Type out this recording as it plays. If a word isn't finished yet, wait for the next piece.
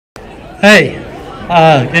Hey,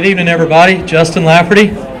 good evening everybody. Justin Lafferty.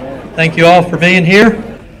 Thank you all for being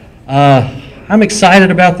here. I'm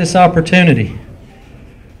excited about this opportunity.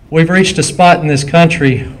 We've reached a spot in this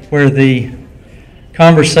country where the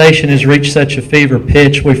conversation has reached such a fever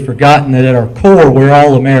pitch we've forgotten that at our core we're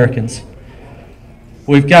all Americans.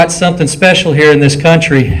 We've got something special here in this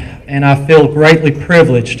country, and I feel greatly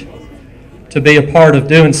privileged to be a part of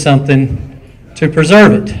doing something to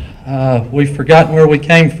preserve it. We've forgotten where we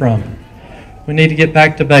came from. We need to get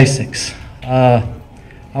back to basics. I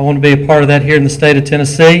want to be a part of that here in the state of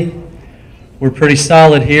Tennessee. We're pretty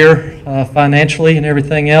solid here financially and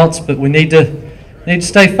everything else, but we need to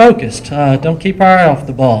stay focused. Don't keep our eye off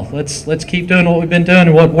the ball. Let's keep doing what we've been doing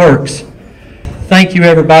and what works. Thank you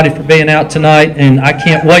everybody for being out tonight, and I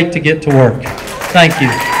can't wait to get to work. Thank you.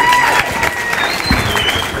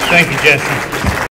 Thank you, Jesse.